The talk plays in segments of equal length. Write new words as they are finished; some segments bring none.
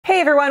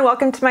everyone,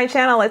 welcome to my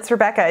channel. It's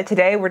Rebecca.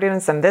 Today we're doing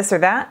some this or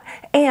that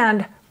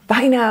and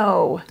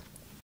VINEOH.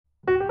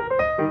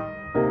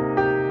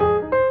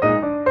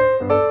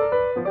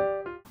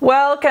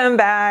 Welcome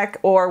back,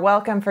 or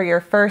welcome for your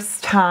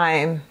first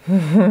time.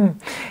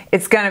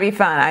 It's gonna be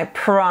fun, I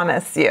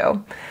promise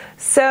you.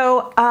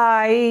 So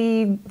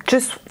I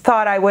just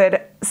thought I would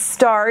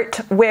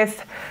start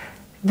with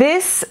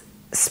this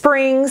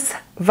spring's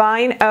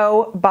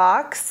VINEOH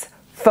box.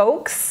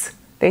 Folks,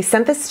 they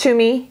sent this to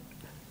me.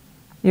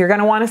 You're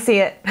gonna wanna see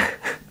it.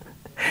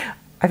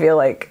 I feel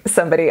like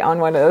somebody on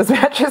one of those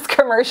mattress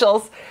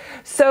commercials.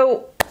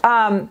 So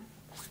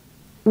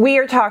we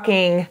are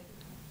talking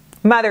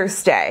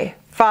Mother's Day,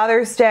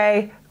 Father's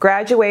Day,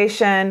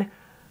 graduation,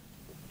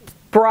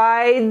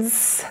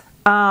 brides,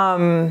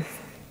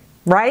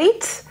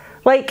 right?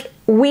 Like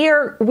we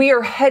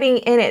are heading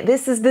in it.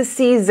 This is the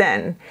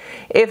season.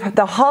 If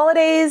the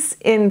holidays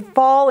in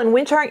fall and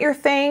winter aren't your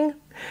thing,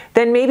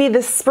 then maybe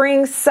the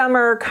spring,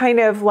 summer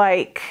kind of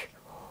like,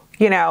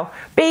 you know,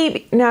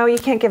 baby, no, you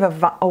can't give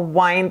a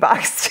wine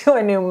box to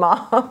a new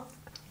mom.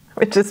 It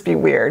would just be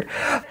weird.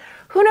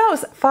 Who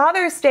knows?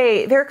 Father's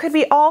Day, there could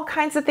be all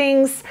kinds of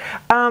things.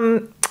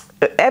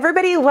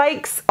 Everybody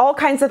likes all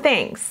kinds of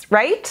things,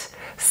 right?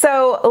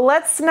 So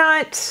let's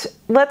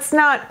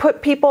not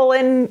put people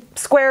in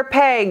square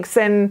pegs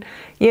and,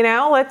 you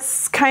know,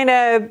 let's kind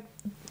of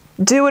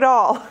do it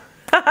all.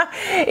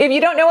 If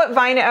you don't know what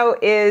VINEOH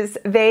is,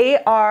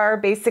 they are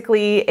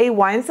basically a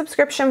wine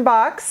subscription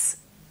box,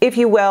 if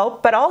you will,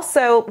 but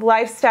also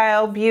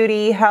lifestyle,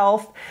 beauty,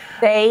 health.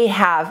 They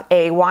have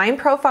a wine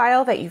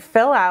profile that you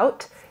fill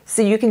out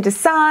so you can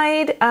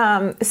decide,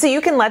 so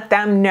you can let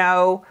them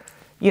know,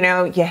 you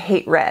know, you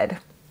hate red,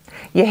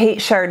 you hate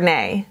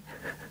Chardonnay,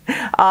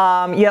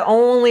 you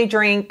only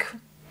drink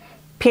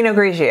Pinot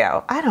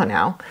Grigio. I don't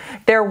know.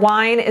 Their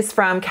wine is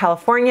from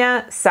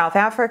California, South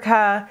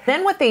Africa.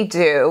 Then what they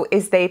do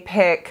is they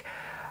pick,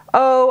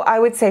 I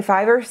would say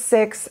 5 or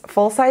 6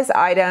 full-size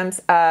items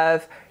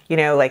of, you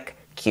know, like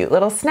cute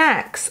little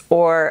snacks,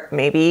 or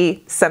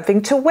maybe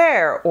something to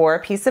wear, or a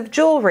piece of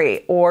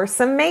jewelry, or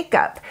some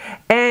makeup.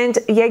 And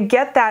you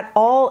get that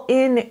all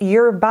in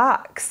your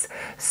box.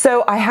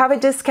 So I have a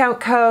discount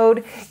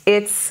code.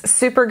 It's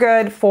super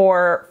good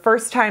for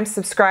first-time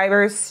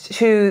subscribers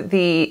to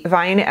the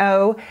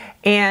VINEOH.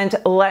 And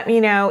let me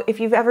know if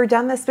you've ever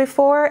done this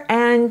before.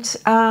 And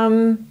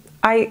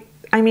I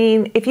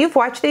mean, if you've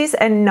watched these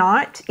and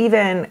not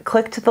even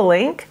clicked the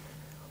link,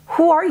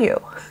 who are you?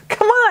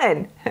 Come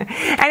on.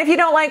 And if you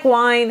don't like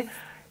wine,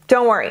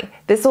 don't worry.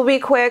 This will be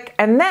quick.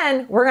 And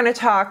then we're gonna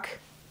talk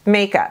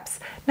makeups.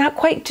 Not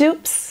quite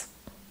dupes,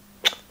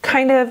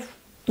 kind of,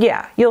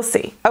 yeah, you'll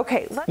see.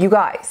 Okay, you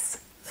guys,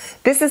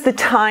 this is the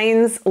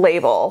tines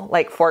label,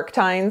 like fork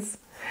tines.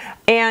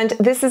 And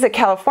this is a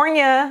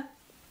California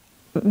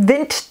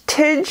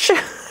vintage.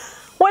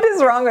 What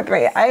is wrong with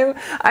me?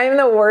 I'm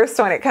the worst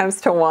when it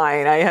comes to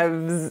wine.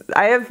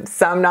 I have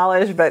some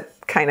knowledge, but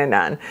kind of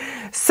none.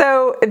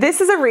 So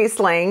this is a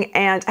Riesling,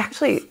 and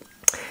actually,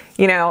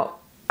 you know,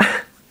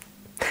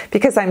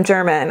 because I'm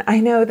German, I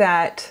know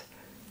that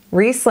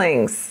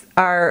Rieslings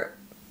are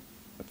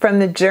from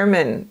the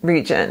German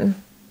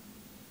region,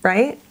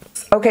 right?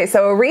 Okay,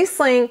 so a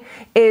Riesling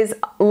is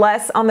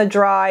less on the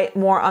dry,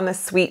 more on the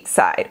sweet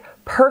side.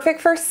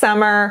 Perfect for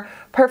summer,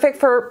 perfect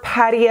for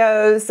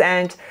patios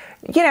and,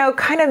 you know,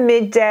 kind of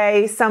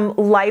midday, some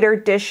lighter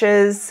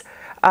dishes,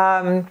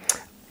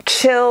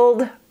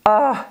 chilled.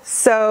 Oh,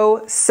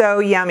 so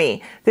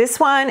yummy.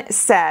 This one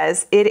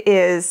says it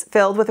is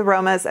filled with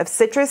aromas of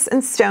citrus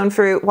and stone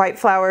fruit, white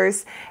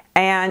flowers,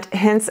 and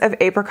hints of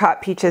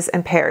apricot, peaches,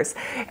 and pears.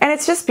 And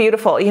it's just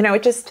beautiful. You know,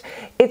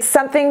 it's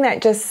something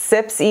that just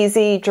sips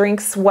easy,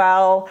 drinks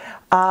well.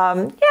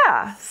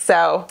 Yeah,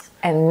 so.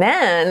 And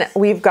then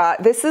we've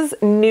got, this is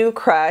New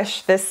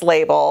Crush, this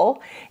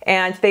label,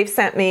 and they've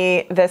sent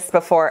me this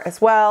before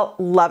as well.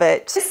 Love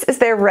it. This is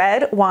their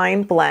red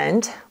wine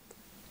blend.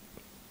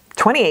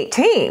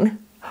 2018?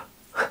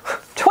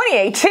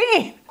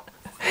 2018?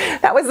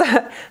 That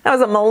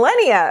was a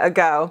millennia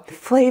ago.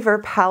 Flavor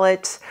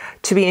palette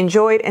to be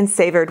enjoyed and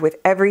savored with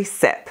every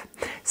sip.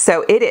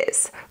 So it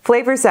is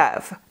flavors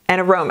of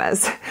and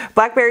aromas: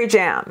 blackberry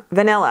jam,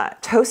 vanilla,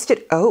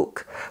 toasted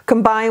oak,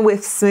 combined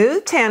with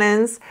smooth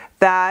tannins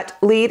that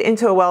lead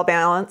into a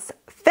well-balanced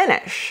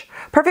finish.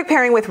 Perfect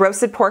pairing with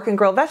roasted pork and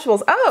grilled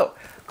vegetables. Oh,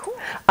 cool.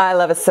 I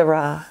love a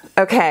Syrah.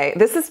 Okay,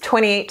 this is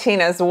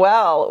 2018 as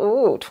well.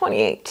 Ooh,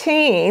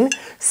 2018.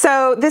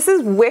 So this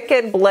is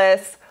Wicked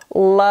Bliss.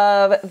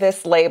 Love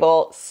this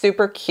label,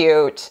 super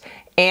cute.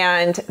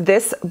 And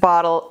this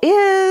bottle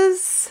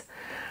is,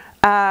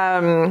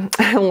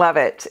 I love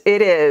it.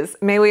 It is,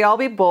 may we all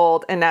be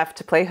bold enough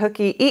to play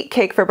hooky, eat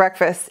cake for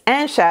breakfast,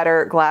 and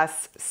shatter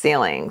glass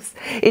ceilings.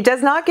 It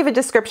does not give a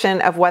description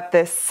of what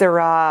this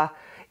Syrah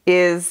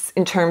is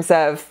in terms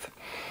of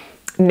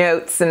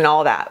notes and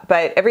all that,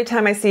 but every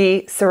time I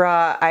see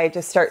Syrah, I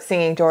just start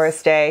singing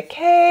Doris Day,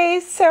 K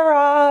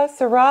Syrah,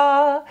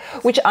 Syrah,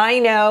 which I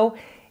know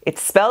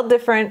it's spelled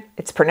different,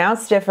 it's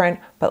pronounced different,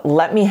 but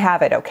let me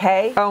have it,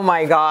 okay? Oh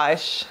my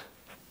gosh.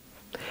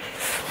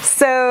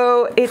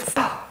 So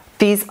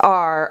these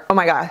are, oh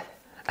my God.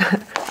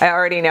 I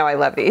already know I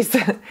love these.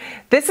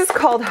 This is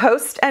called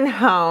Host and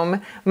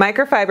Home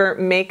Microfiber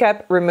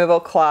Makeup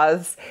Removal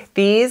Cloths.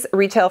 These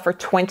retail for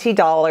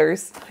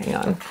 $20. Hang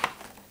on.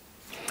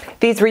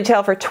 These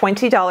retail for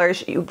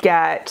 $20. You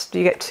get, do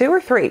you get 2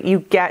 or 3? You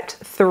get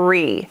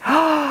 3.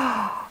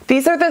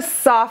 These are the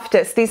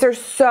softest. These are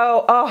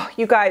so, oh,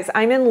 you guys,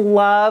 I'm in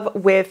love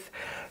with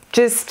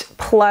just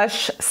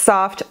plush,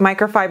 soft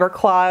microfiber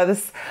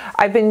cloths.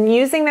 I've been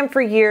using them for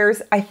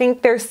years. I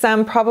think there's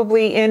some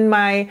probably in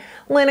my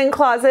linen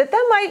closet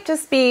that might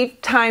just be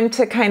time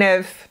to kind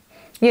of,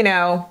 you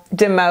know,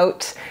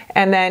 demote,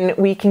 and then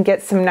we can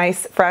get some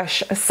nice,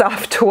 fresh,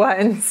 soft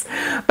ones.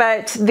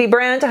 But the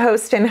brand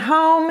Host and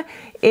Home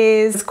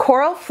is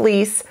Coral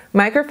Fleece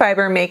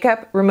Microfiber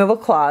Makeup Removal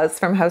Cloths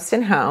from Host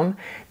and Home.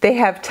 They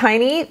have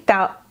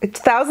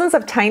thousands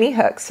of tiny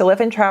hooks to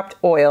lift and trap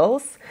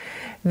oils.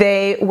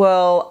 They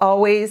will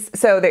always,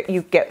 so that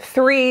you get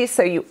 3,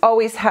 so you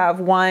always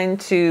have 1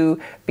 to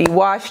be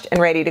washed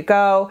and ready to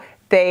go.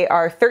 They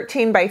are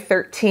 13 by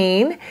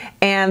 13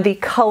 and the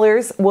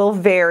colors will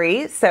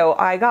vary. So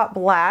I got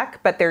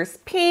black, but there's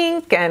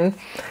pink, and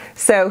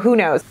so who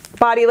knows.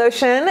 Body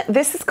lotion,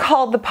 this is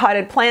called the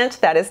Potted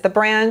Plant. That is the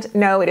brand.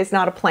 No, it is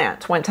not a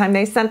plant. One time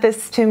they sent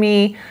this to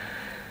me,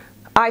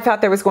 I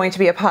thought there was going to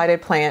be a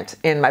potted plant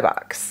in my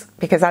box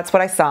because that's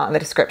what I saw in the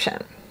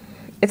description.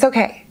 It's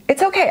okay.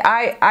 It's okay.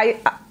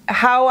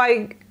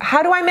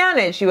 How do I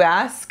manage, you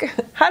ask?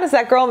 How does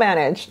that girl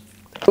manage?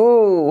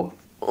 Ooh,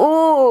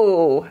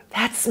 ooh,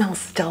 that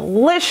smells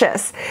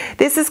delicious.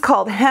 This is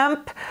called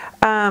Hemp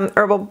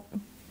Herbal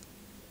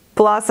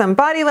Blossom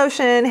Body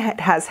Lotion.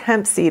 It has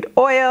hemp seed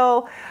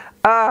oil.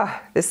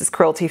 This is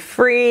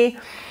cruelty-free.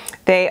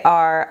 They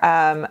are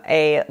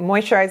a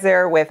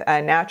moisturizer with a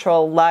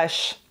natural,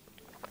 lush,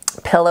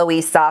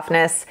 pillowy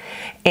softness,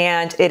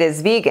 and it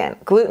is vegan,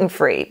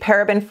 gluten-free,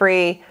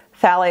 paraben-free,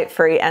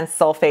 phthalate-free, and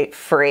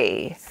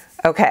sulfate-free.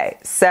 Okay,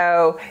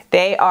 so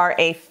they are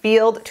a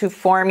field to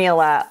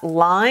formula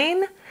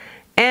line,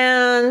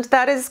 and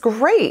that is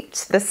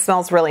great. This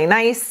smells really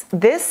nice.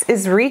 This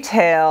is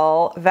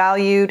retail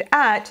valued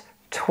at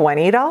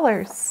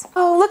 $20.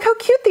 Oh, look how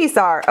cute these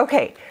are.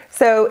 Okay,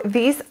 so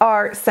these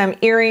are some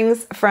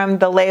earrings from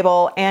the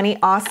label Annie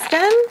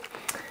Austen.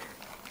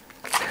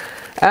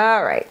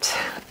 All right,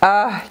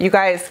 you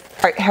guys,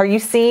 are you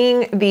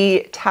seeing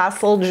the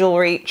tassel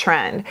jewelry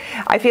trend?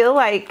 I feel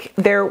like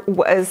there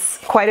was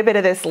quite a bit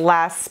of this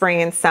last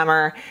spring and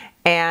summer,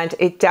 and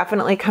it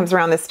definitely comes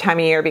around this time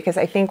of year because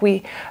I think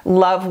we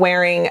love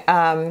wearing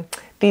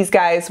these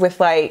guys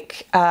with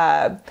like,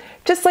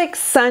 just like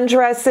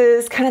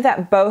sundresses, kind of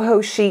that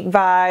boho chic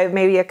vibe,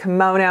 maybe a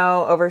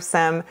kimono over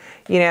some,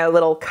 you know,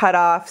 little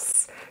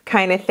cutoffs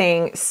kind of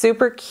thing.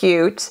 Super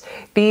cute.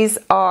 These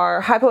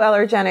are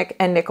hypoallergenic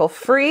and nickel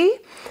free.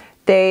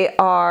 They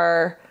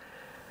are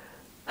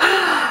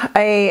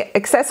a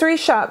accessory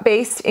shop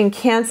based in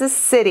Kansas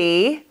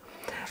City.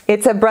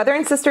 It's a brother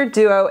and sister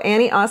duo,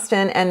 Annie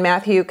Austen and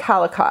Matthew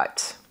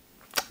Callicott.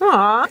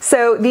 Aww.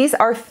 So these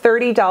are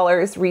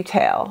 $30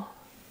 retail.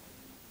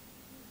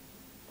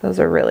 Those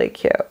are really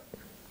cute.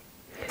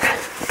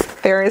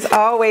 There is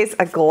always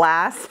a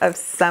glass of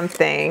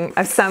something,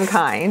 of some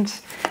kind.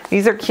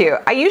 These are cute.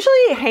 I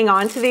usually hang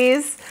on to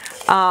these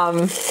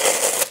and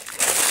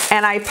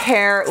I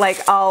pair,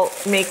 like I'll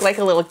make like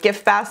a little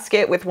gift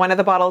basket with one of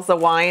the bottles of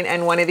wine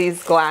and one of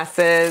these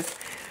glasses,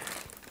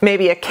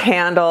 maybe a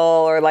candle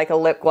or like a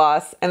lip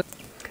gloss. And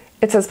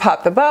it says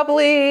Pop the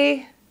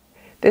Bubbly.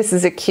 This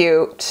is a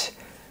cute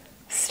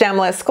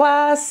stemless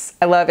glass.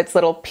 I love its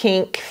little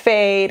pink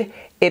fade.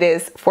 It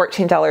is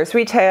 $14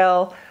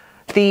 retail.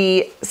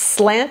 The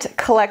Slant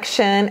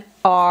collection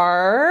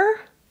are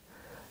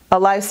a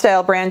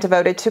lifestyle brand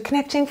devoted to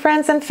connecting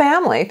friends and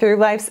family through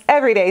life's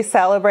everyday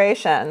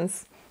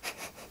celebrations.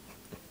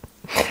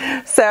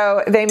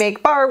 So they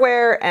make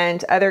barware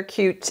and other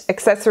cute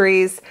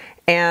accessories,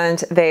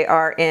 and they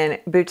are in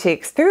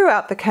boutiques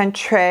throughout the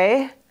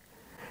country.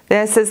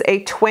 This is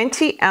a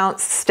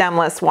 20-ounce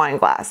stemless wine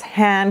glass,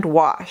 hand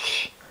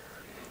wash.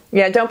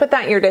 Yeah, don't put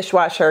that in your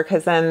dishwasher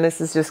because then this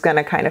is just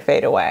gonna kind of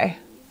fade away.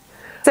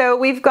 So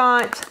we've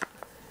got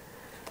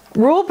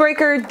Rule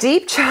Breaker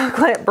Deep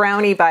Chocolate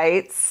Brownie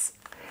Bites.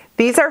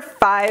 These are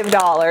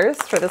 $5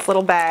 for this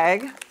little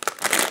bag.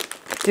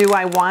 Do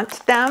I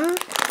want them?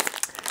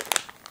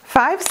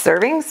 5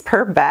 servings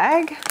per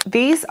bag.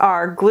 These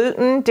are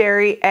gluten,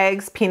 dairy,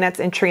 eggs, peanuts,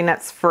 and tree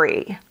nuts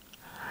free.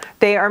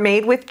 They are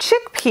made with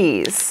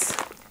chickpeas.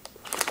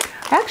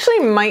 I actually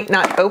might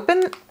not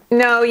open.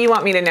 No, you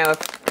want me to know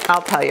if,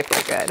 I'll tell you if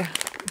they're good.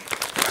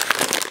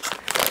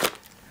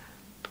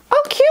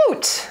 Oh,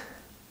 cute.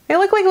 They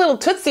look like little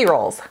Tootsie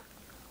Rolls.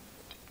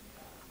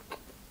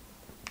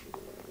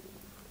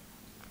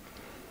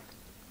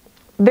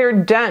 They're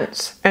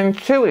dense and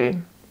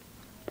chewy.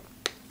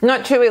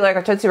 Not chewy like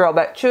a Tootsie Roll,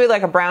 but chewy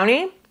like a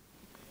brownie.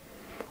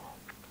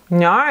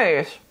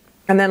 Nice.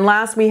 And then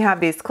last we have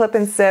these Clip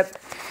and Sip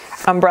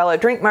umbrella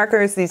drink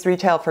markers. These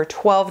retail for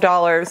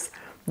 $12.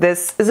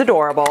 This is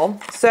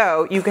adorable.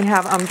 So you can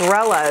have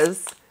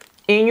umbrellas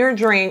in your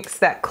drinks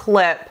that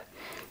clip,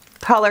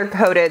 color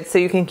coded, so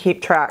you can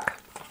keep track.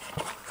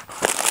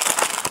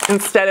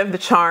 Instead of the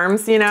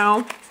charms, you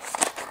know.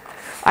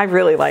 I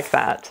really like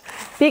that.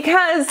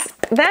 Because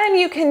then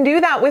you can do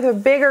that with a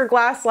bigger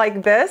glass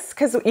like this,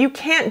 because you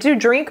can't do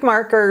drink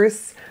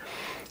markers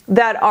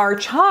that are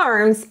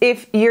charms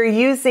if you're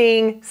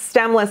using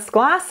stemless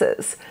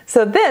glasses.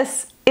 So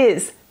this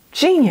is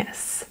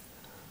genius.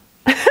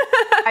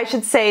 I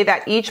should say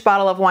that each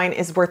bottle of wine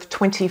is worth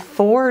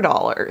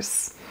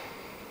 $24.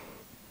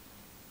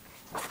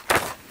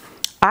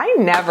 I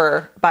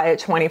never buy a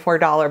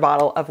 $24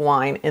 bottle of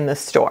wine in the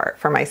store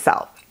for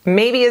myself.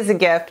 Maybe as a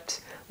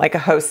gift, like a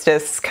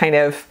hostess kind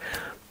of,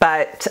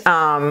 but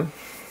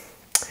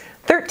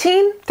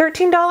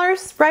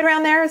 $13, right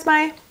around there is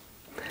my...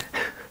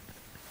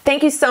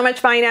 Thank you so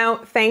much,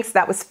 VINEOH. Thanks,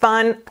 that was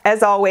fun.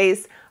 As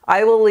always,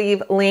 I will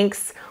leave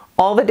links,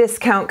 all the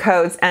discount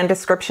codes and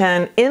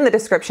description in the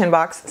description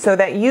box so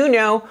that you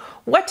know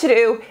what to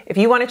do if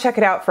you want to check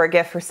it out for a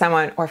gift for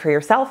someone or for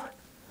yourself.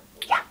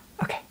 Yeah,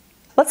 okay.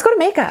 Let's go to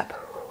makeup.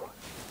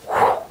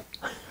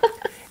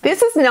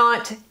 This is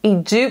not a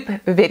dupe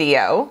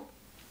video.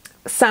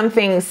 Some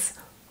things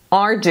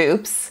are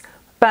dupes,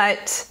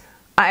 but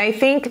I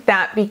think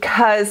that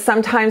because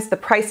sometimes the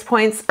price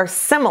points are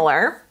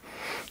similar,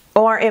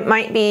 or it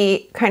might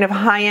be kind of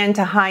high-end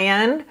to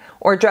high-end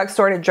or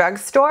drugstore to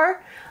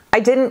drugstore, I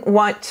didn't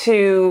want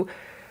to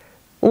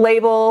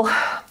label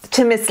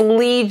to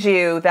mislead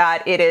you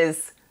that it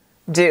is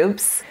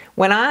dupes.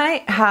 When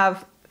I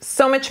have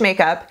so much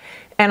makeup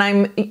and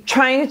I'm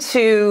trying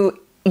to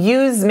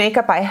use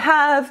makeup I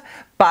have,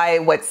 buy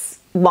what's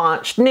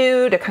launched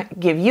new to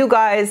give you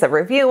guys a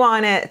review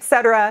on it,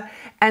 etc.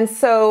 And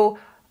so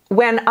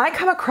when I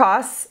come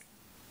across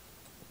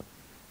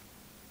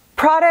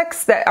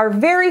products that are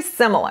very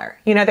similar,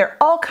 you know, they're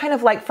all kind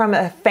of like from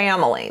a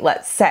family,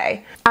 let's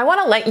say, I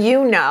want to let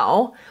you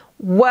know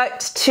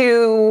what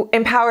to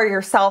empower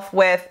yourself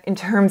with in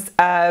terms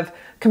of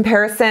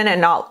comparison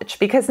and knowledge,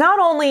 because not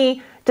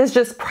only does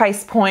just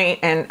price point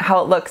and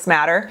how it looks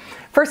matter.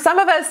 For some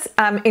of us,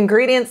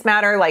 ingredients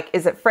matter, like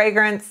is it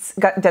fragrance?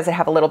 Does it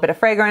have a little bit of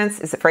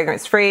fragrance? Is it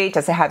fragrance free?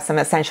 Does it have some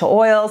essential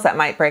oils that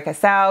might break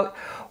us out?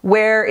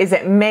 Where is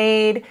it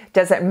made?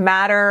 Does it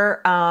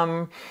matter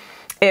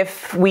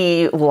if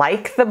we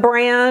like the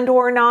brand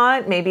or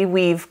not? Maybe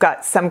we've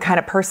got some kind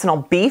of personal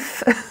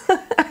beef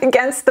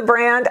against the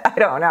brand. I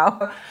don't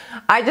know.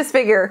 I just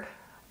figure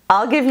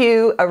I'll give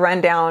you a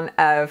rundown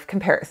of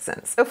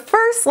comparisons. So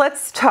first,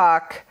 let's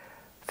talk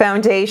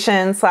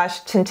foundation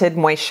 / tinted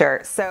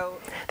moisture. So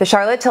the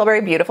Charlotte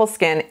Tilbury Beautiful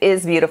Skin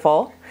is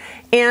beautiful.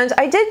 And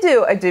I did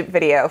do a dupe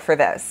video for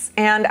this,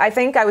 and I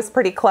think I was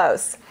pretty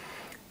close.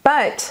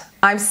 But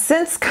I've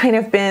since kind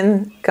of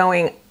been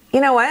going, you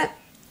know what?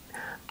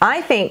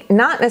 I think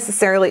not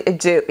necessarily a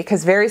dupe,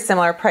 because very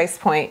similar price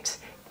point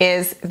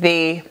is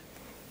the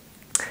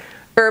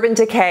Urban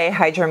Decay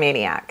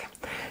Hydromaniac.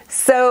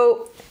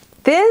 So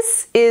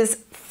this is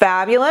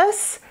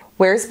fabulous,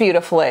 wears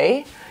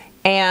beautifully,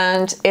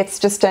 and it's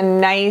just a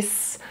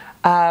nice,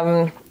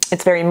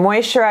 it's very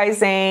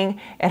moisturizing,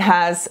 it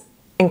has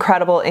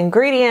incredible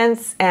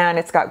ingredients, and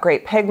it's got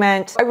great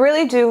pigment. I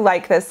really do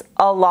like this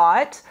a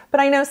lot,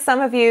 but I know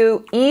some of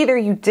you, either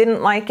you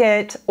didn't like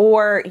it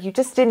or you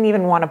just didn't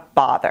even want to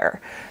bother.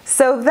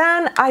 So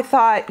then I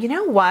thought, you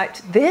know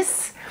what,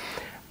 this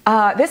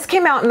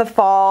came out in the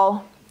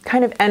fall,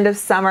 kind of end of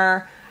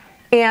summer,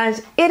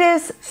 and it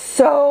is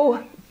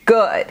so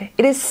good.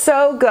 It is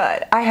so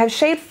good. I have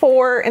shade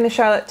 4 in the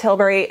Charlotte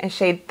Tilbury and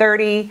shade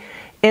 30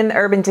 in the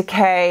Urban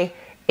Decay.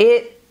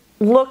 It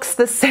looks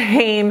the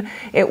same,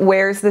 it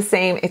wears the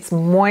same, it's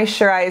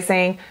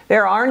moisturizing.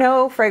 There are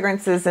no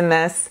fragrances in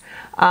this,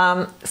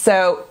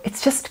 so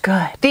it's just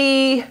good.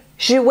 The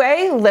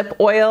Jouer lip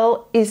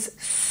oil is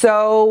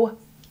so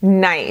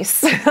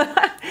nice.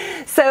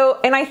 So,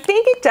 and I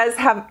think it does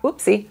have,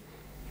 oopsie,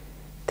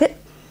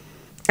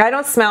 I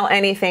don't smell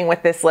anything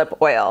with this lip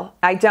oil.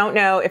 I don't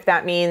know if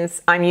that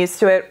means I'm used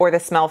to it or the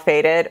smell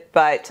faded,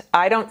 but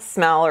I don't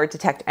smell or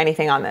detect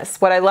anything on this.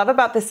 What I love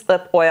about this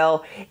lip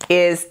oil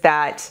is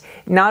that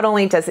not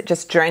only does it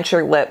just drench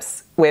your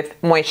lips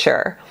with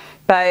moisture,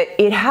 but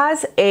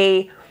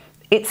it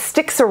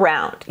sticks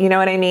around, you know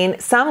what I mean?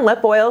 Some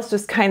lip oils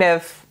just kind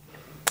of,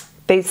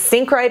 they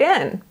sink right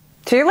in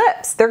to your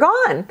lips, they're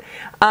gone.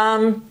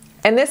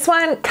 And this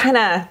one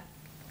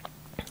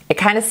it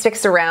kind of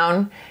sticks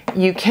around.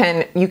 You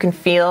can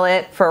feel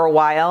it for a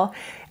while.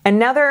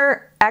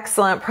 Another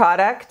excellent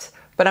product,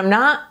 but I'm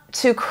not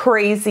too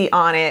crazy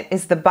on it,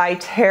 is the By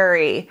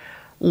Terry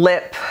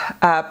lip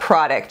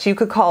product. You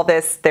could call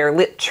this their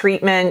lip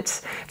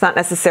treatment. It's not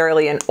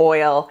necessarily an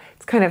oil.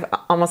 It's kind of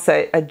almost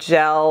a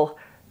gel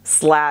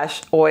 /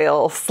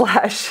 oil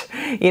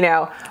 / you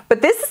know,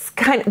 but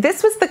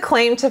this was the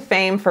claim to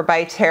fame for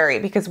By Terry,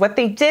 because what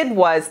they did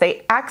was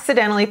they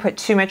accidentally put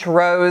too much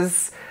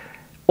rose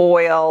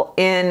oil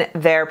in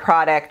their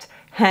product,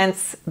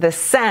 hence the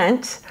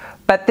scent,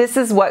 but this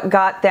is what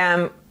got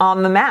them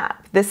on the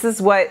map. This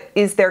is what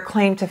is their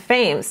claim to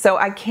fame. So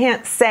I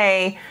can't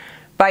say,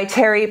 by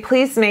Terry,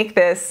 please make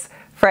this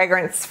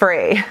fragrance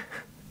free.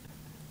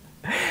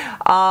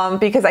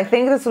 Because I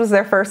think this was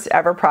their first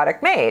ever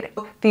product made.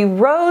 The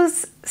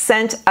rose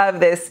scent of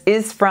this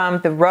is from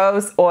the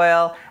rose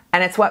oil,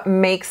 and it's what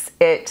makes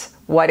it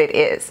what it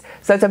is.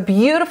 So it's a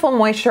beautiful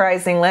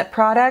moisturizing lip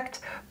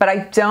product, but I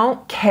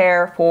don't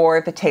care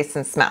for the taste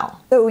and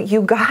smell. So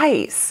you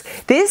guys,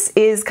 this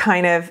is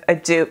kind of a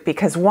dupe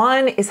because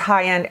one is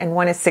high-end and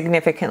one is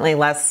significantly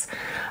less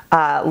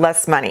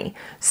money.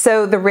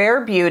 So the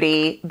Rare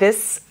Beauty,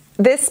 this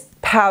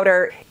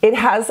powder, it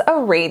has a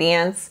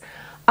radiance.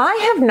 I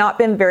have not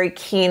been very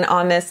keen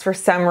on this for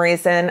some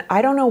reason.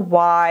 I don't know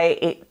why.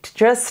 It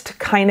just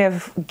kind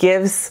of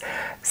gives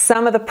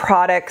some of the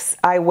products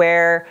I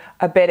wear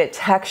a bit of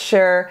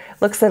texture.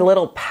 Looks a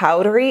little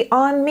powdery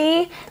on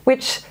me,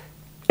 which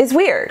is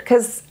weird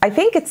because I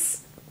think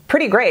it's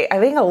pretty great. I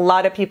think a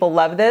lot of people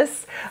love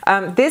this.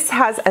 This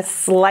has a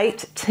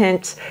slight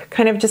tint,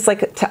 kind of just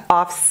like to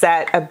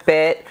offset a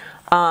bit.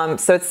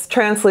 So it's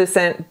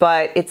translucent,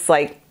 but it's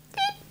like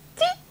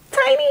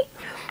tiny.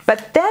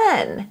 But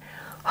then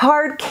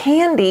Hard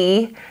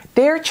Candy,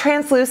 their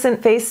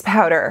translucent face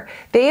powder,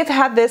 they have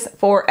had this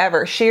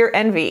forever. Sheer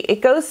Envy.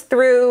 It goes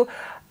through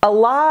a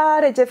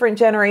lot of different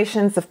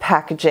generations of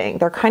packaging.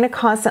 They're kind of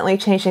constantly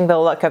changing the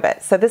look of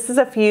it. So this is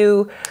a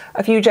few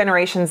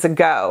generations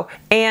ago.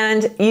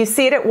 And you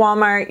see it at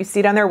Walmart, you see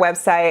it on their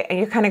website, and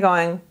you're kind of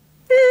going,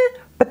 eh.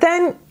 But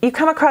then you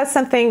come across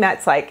something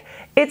that's like,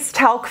 it's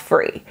talc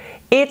free.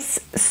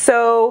 It's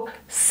so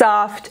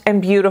soft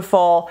and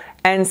beautiful,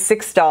 and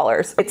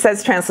 $6. It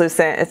says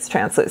translucent, it's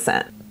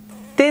translucent.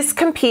 This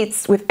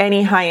competes with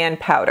any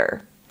high-end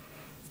powder.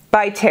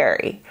 By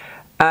Terry.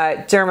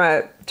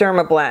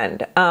 Derma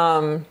Blend.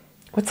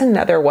 What's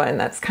another one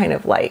that's kind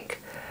of like,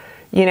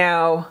 you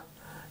know,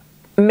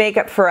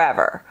 Makeup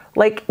Forever.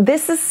 Like,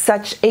 this is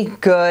such a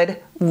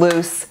good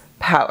loose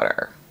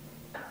powder.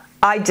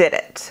 I did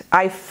it.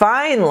 I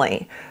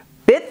finally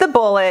bit the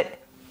bullet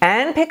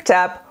and picked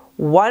up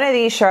one of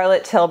these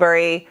Charlotte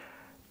Tilbury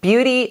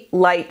Beauty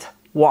Light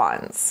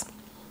Wands.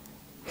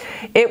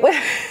 It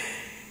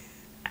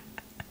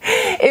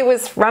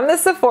was from the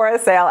Sephora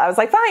sale. I was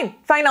like, fine,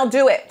 I'll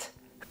do it.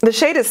 The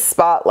shade is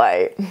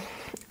Spotlight.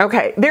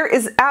 Okay, there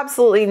is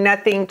absolutely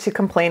nothing to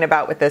complain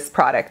about with this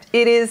product.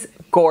 It is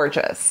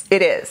gorgeous.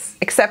 It is,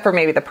 except for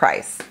maybe the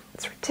price.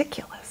 It's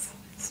ridiculous.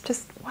 It's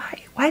just,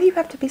 why? Why do you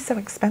have to be so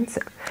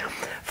expensive?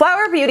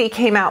 Flower Beauty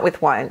came out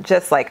with one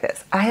just like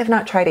this. I have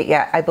not tried it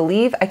yet. I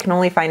believe I can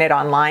only find it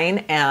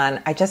online, and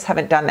I just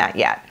haven't done that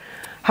yet.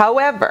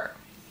 However,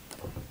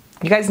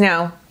 you guys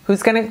know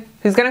who's gonna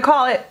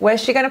call it?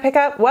 What's she gonna pick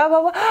up?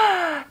 Well,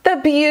 the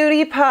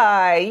Beauty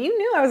Pie. You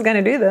knew I was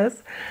gonna do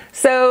this.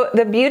 So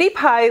the Beauty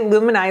Pie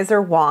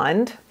Luminizer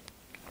Wand,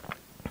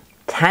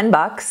 10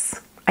 bucks,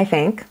 I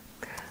think.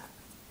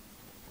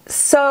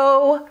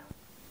 So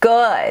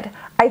good.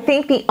 I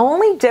think the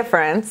only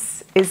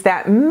difference is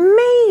that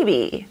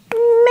maybe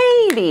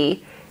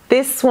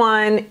this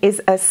one is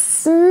a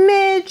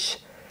smidge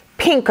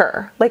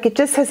pinker. Like, it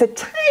just has a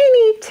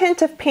tiny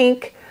tint of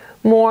pink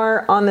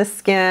more on the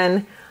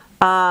skin.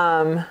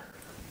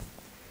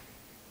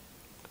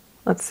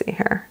 Let's see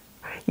here.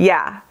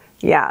 Yeah.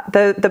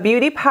 The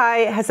Beauty Pie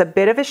has a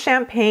bit of a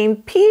champagne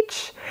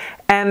peach,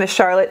 and the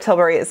Charlotte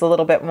Tilbury is a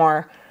little bit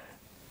more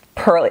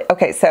pearly.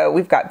 Okay, so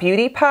we've got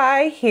Beauty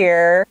Pie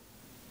here,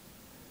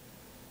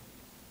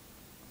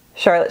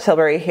 Charlotte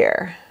Tilbury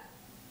here.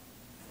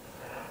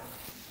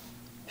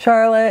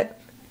 Charlotte,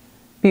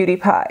 Beauty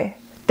Pie.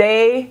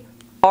 They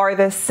are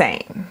the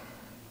same.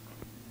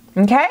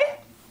 Okay?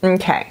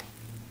 Okay.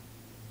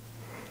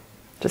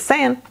 Just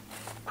saying.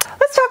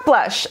 Let's talk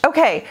blush.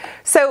 Okay,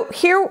 so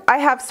here I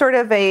have sort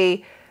of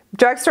a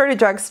drugstore to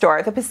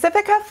drugstore. The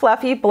Pacifica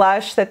Fluffy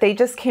Blush that they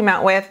just came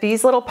out with,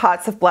 these little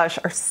pots of blush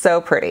are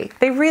so pretty.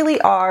 They really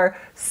are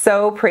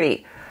so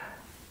pretty.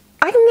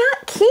 I'm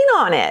not keen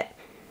on it.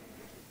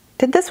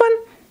 Did this one?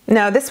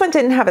 No, this one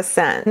didn't have a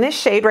scent. And this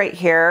shade right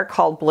here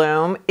called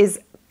Bloom is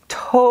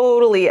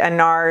totally a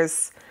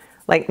NARS,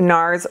 like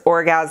NARS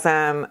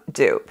Orgasm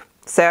dupe.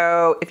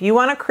 So if you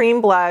want a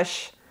cream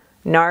blush,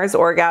 NARS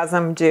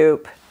Orgasm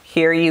dupe,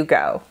 here you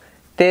go.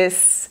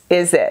 This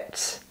is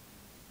it.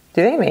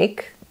 Do they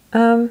make,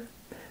 does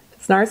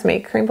NARS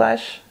make cream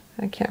blush?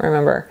 I can't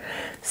remember.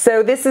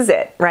 So this is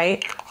it,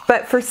 right?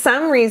 But for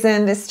some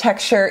reason, this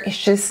texture is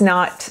just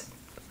not,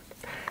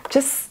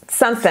 just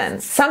something.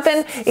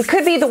 It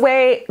could be the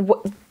way,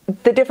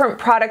 the different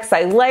products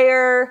I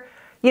layer,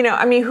 you know,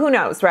 I mean, who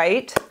knows,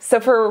 right? So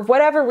for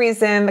whatever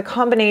reason, the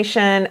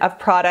combination of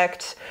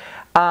product,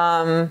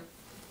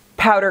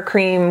 powder,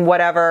 cream,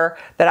 whatever,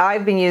 that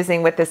I've been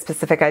using with this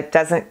Pacifica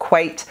doesn't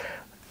quite,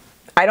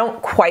 I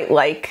don't quite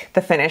like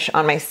the finish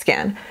on my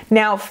skin.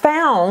 Now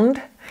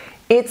Found,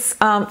 it's,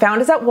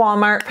 Found is at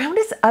Walmart. Found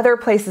is other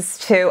places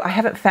too. I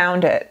haven't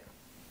found it.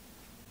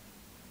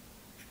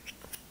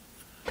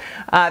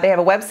 They have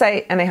a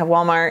website and they have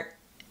Walmart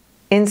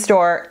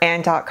in-store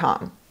and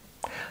 .com.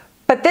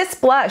 But this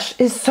blush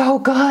is so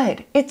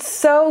good. It's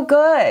so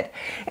good.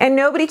 And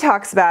nobody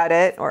talks about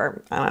it,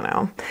 or I don't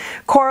know.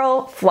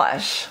 Coral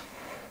Flush.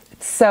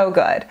 It's so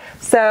good.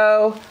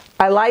 So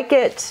I like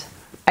it.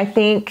 I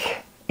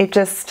think it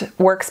just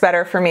works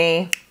better for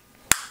me.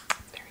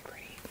 Very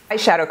pretty.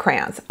 Eyeshadow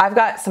crayons. I've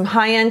got some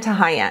high-end to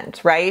high-end,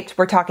 right?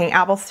 We're talking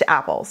apples to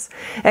apples.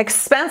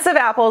 Expensive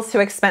apples to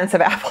expensive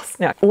apples.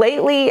 No.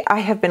 Lately, I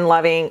have been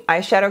loving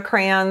eyeshadow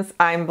crayons.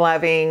 I'm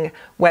loving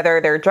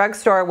whether they're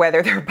drugstore,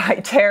 whether they're by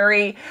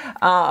Terry,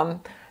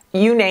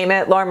 you name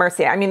it, Laura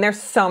Mercier. I mean,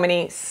 there's so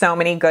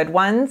many good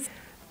ones.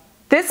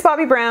 This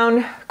Bobbi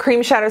Brown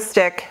Cream Shadow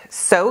Stick,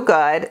 so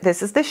good.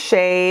 This is the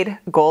shade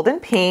Golden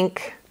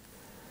Pink.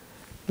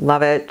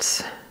 Love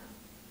it.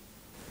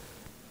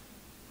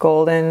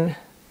 Golden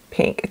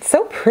Pink. It's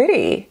so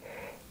pretty.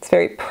 It's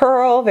very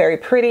pearl, very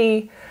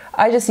pretty.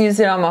 I just used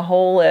it on my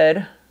whole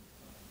lid.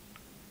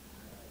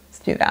 Let's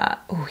do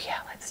that. Oh yeah,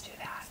 let's do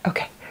that.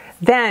 Okay.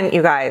 Then,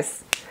 you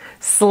guys,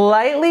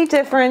 slightly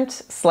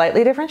different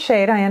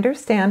shade, I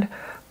understand,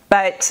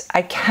 but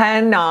I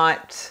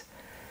cannot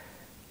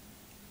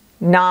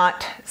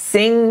not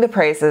sing the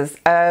praises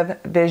of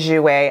the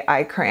Jouer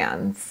eye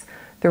crayons.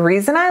 The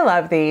reason I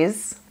love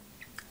these,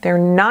 they're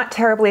not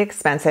terribly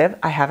expensive.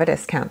 I have a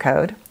discount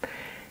code.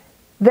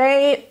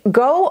 They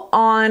go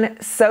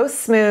on so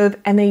smooth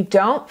and they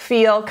don't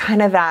feel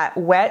kind of that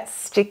wet,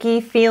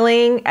 sticky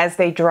feeling as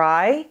they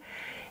dry.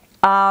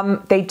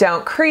 They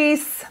don't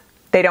crease,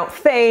 they don't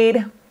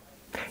fade.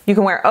 You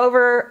can wear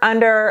over,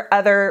 under,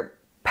 other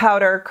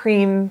powder,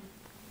 cream,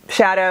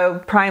 shadow,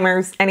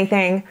 primers,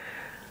 anything.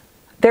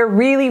 They're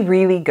really,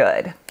 really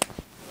good.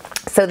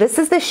 So this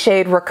is the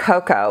shade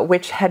Rococo,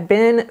 which had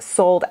been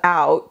sold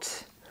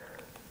out.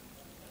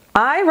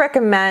 I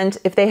recommend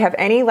if they have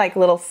any like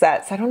little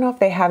sets, I don't know if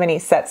they have any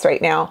sets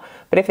right now,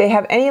 but if they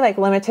have any like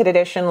limited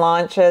edition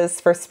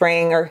launches for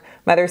spring or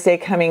Mother's Day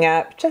coming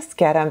up, just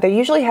get them. They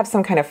usually have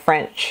some kind of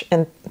French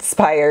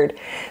inspired.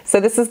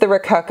 So this is the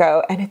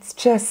Rococo, and it's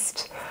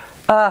just,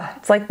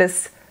 it's like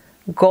this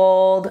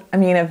gold, I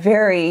mean a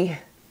very,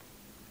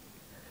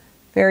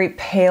 very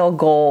pale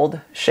gold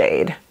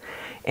shade.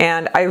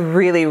 And I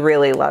really,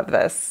 really love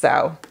this,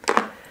 so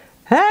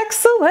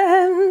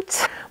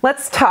excellent.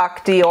 Let's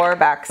talk Dior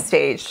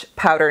Backstage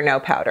Powder, No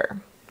Powder.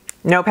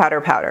 No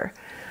powder, powder.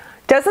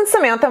 Doesn't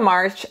Samantha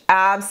March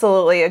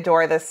absolutely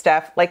adore this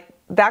stuff? Like,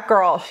 that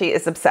girl, she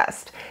is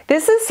obsessed.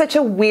 This is such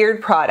a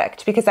weird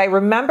product because I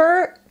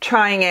remember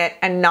trying it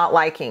and not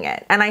liking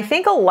it. And I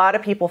think a lot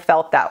of people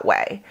felt that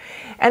way.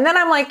 And then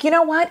I'm like, you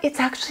know what? It's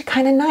actually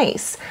kind of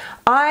nice.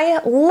 I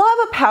love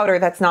a powder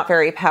that's not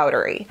very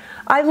powdery.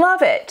 I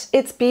love it.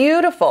 It's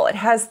beautiful. It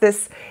has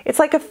this, it's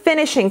like a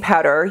finishing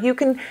powder. You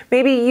can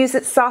maybe use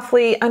it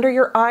softly under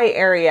your eye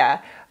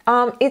area.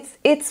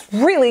 It's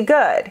really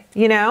good,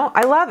 you know?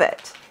 I love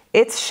it.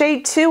 It's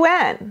shade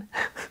 2N.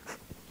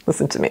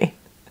 Listen to me.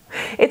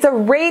 It's a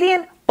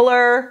radiant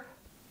blur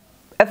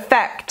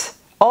effect,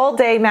 all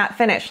day matte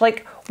finish.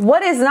 Like,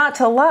 what is not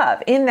to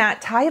love in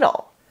that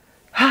title?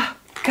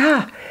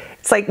 God,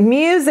 it's like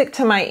music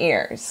to my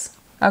ears,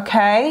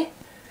 okay?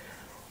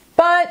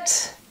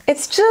 But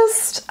it's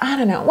just, I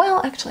don't know. Well,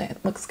 actually, it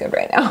looks good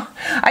right now.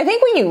 I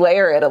think when you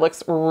layer it, it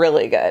looks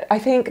really good. I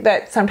think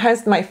that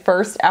sometimes my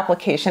first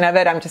application of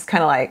it, I'm just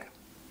kind of like,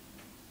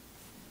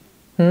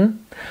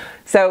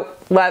 So,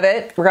 love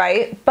it,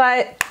 right?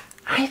 But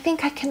I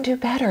think I can do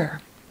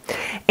better.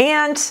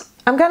 And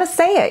I'm gonna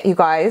say it, you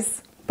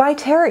guys, by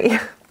Terry. Is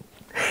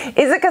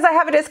it because I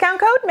have a discount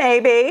code?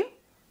 Maybe.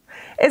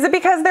 Is it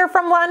because they're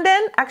from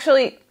London?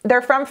 Actually,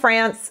 they're from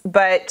France,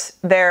 but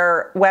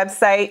their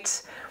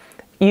website,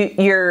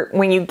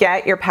 when you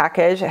get your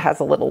package, it has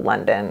a little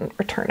London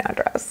return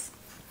address.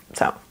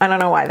 So I don't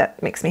know why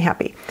that makes me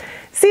happy.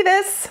 See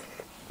this?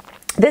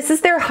 This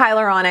is their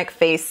hyaluronic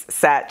face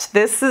set.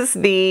 This is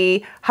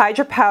the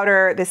Hydra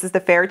Powder. This is the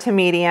fair to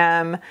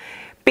medium.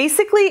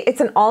 Basically, it's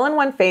an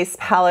all-in-one face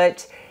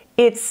palette.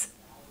 It's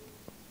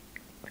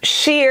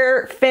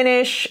sheer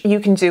finish. You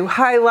can do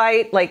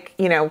highlight, like,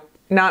 you know,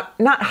 not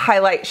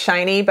highlight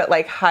shiny, but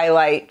like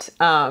highlight,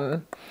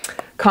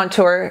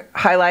 contour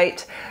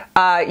highlight.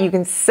 You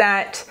can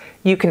set,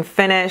 you can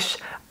finish.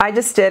 I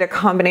just did a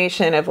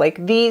combination of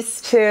like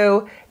these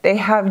two. They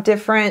have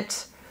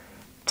different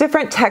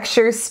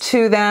textures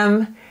to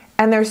them,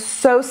 and they're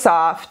so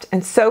soft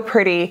and so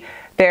pretty.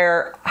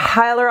 They're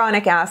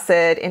hyaluronic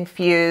acid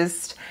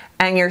infused,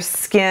 and your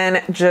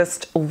skin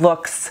just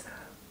looks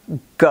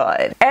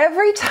good.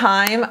 Every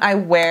time I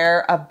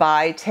wear a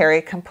by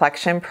Terry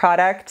complexion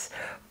product,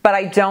 but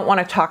I don't want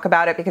to talk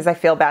about it because I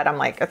feel bad. I'm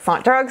like, it's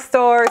not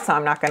drugstore, so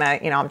I'm not gonna,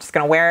 you know, I'm just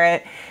gonna wear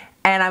it.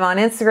 And I'm on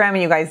Instagram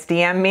and you guys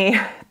DM me,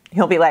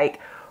 you'll be like,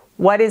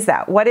 what is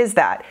that? What is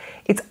that?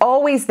 It's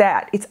always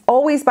that. It's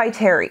always by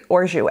Terry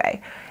or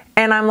Jouer.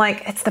 And I'm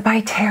like, it's the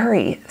by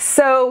Terry.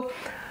 So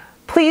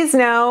please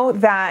know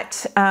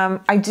that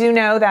I do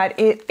know that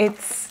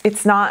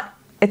it's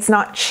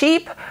not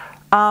cheap,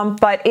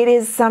 but it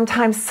is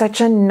sometimes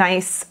such a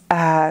nice,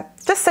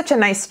 just such a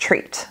nice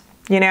treat,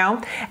 you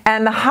know?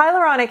 And the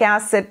hyaluronic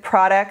acid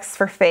products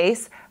for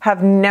face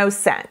have no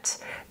scent.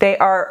 They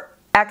are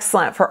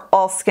excellent for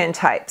all skin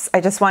types.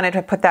 I just wanted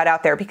to put that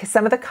out there because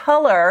some of the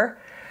color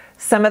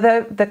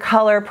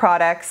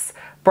products,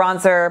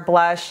 bronzer,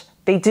 blush,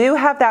 they do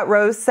have that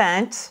rose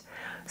scent.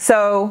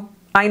 So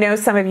I know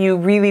some of you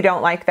really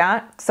don't like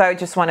that. So I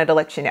just wanted to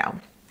let you know.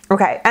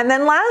 Okay, and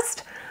then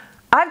last,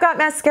 I've got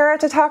mascara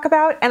to talk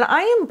about, and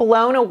I am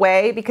blown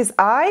away because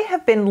I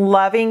have been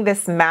loving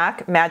this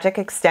MAC Magic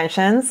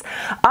Extensions.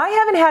 I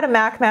haven't had a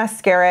MAC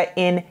mascara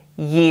in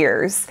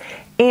years,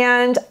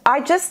 and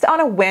I just on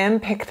a whim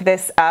picked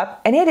this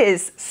up, and it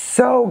is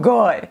so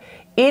good.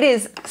 It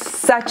is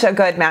such a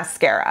good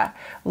mascara.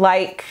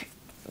 Like,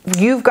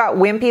 you've got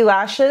wimpy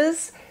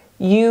lashes,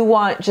 you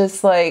want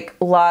just like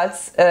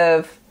lots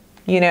of,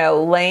 you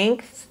know,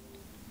 length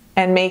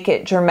and make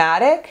it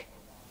dramatic.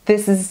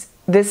 This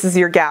is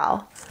your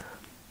gal.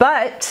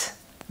 But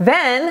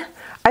then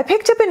I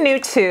picked up a new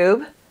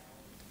tube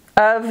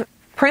of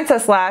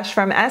Princess Lash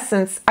from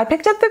Essence. I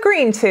picked up the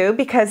green tube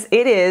because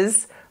it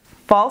is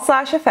False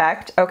Lash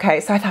Effect. Okay,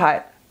 so I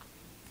thought,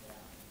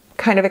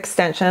 kind of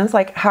extensions,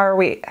 like how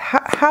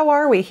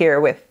are we here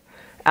with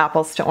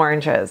apples to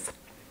oranges?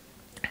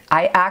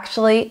 I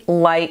actually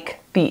like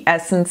the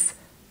Essence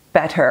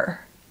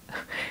better.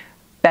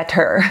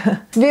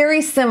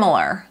 Very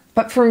similar,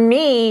 but for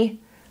me,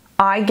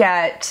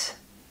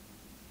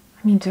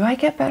 do I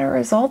get better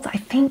results? I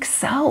think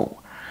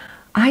so.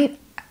 I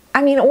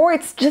mean, or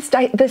it's just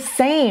the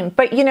same,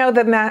 but you know,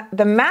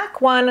 the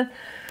MAC one,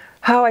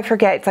 oh, I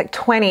forget, it's like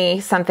 20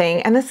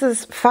 something, and this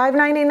is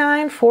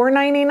 $5.99,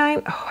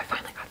 $4.99. Oh, I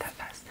finally got that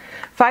fast.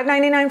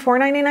 $5.99,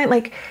 $4.99,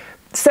 like,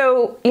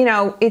 so, you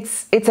know,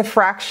 it's a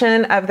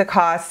fraction of the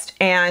cost,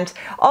 and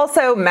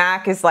also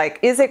MAC is like,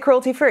 is it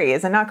cruelty free?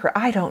 Is it not cruelty?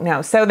 I don't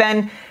know. So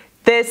then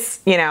this,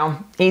 you know,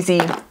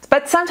 easy.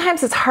 But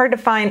sometimes it's hard to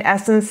find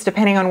Essence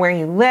depending on where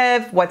you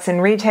live, what's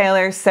in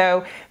retailers.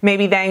 So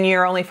maybe then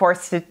you're only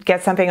forced to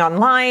get something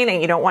online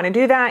and you don't want to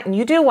do that and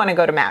you do want to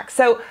go to MAC.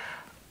 So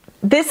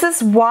this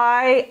is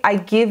why I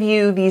give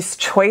you these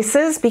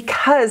choices,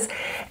 because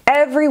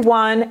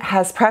everyone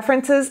has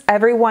preferences.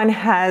 Everyone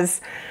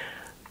has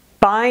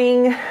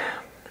buying,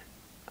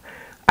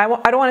 I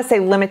don't want to say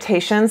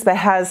limitations, but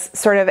has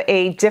sort of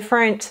a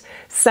different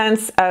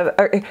sense of,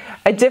 or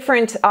a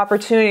different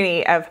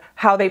opportunity of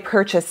how they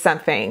purchase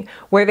something,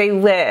 where they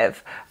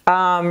live,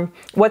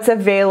 what's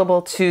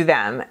available to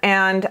them.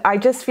 And I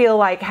just feel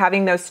like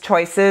having those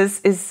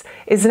choices is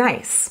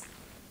nice.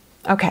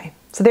 Okay,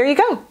 so there you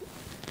go.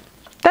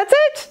 That's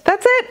it.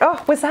 That's it.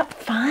 Oh, was that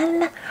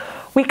fun?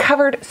 We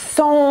covered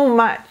so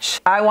much.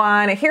 I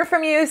want to hear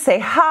from you, say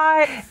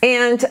hi,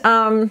 and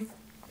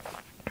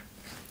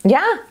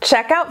yeah,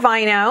 check out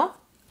VINEOH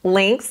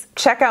links.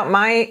 Check out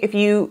if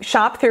you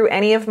shop through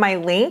any of my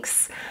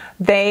links,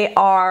 they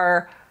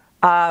are,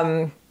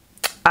 I've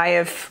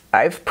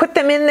put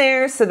them in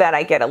there so that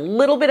I get a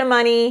little bit of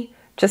money,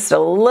 just a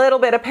little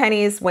bit of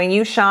pennies when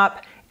you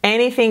shop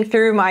anything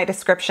through my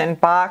description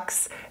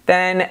box.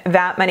 Then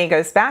that money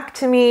goes back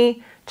to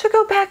me to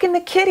go back in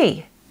the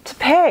kitty to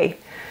pay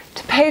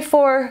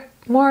for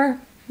more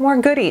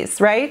goodies,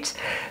 right?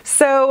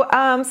 So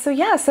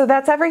yeah, so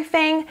that's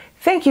everything.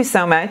 Thank you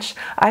so much.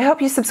 I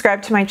hope you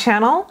subscribe to my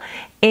channel,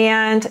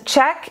 and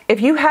check if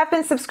you have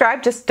been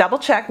subscribed, just double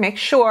check, make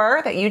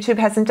sure that YouTube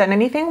hasn't done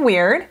anything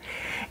weird,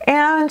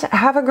 and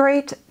have a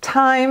great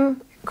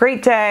time,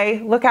 great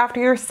day. Look after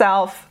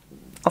yourself.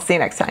 I'll see you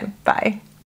next time. Bye.